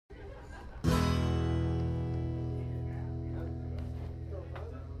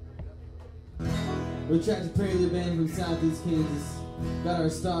We're a track to Prelude band from Southeast Kansas. Got our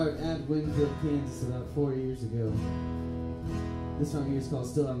start at Winfield, Kansas about 4 years ago. This song here is called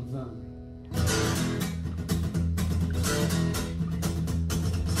Still Having Fun.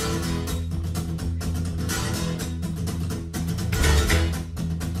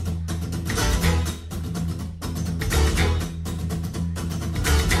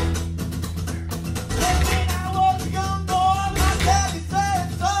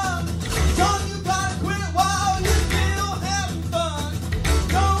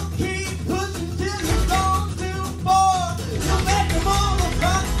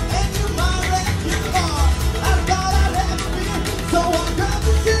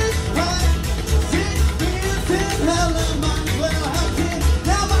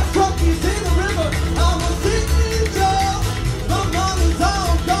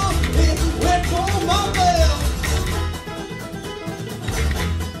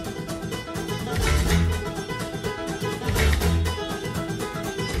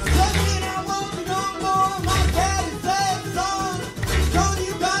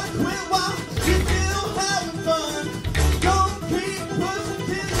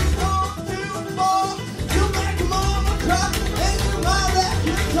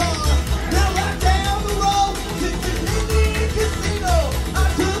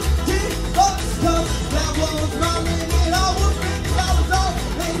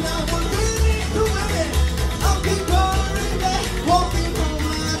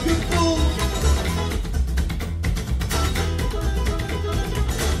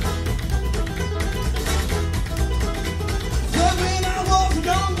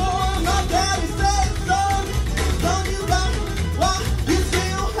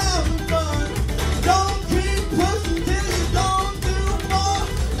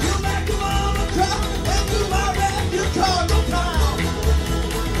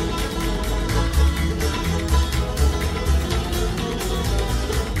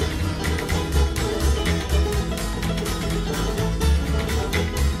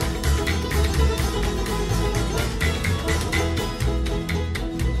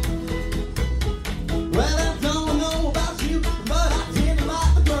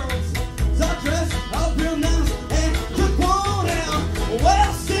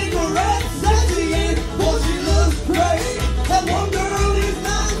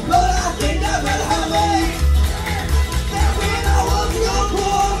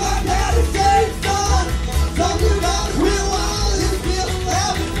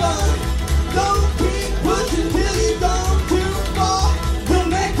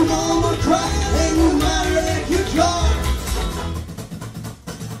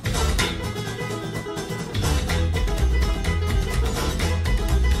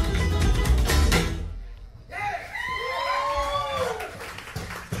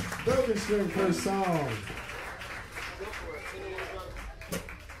 First song.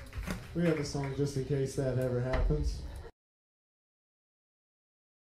 We have a song just in case that ever happens.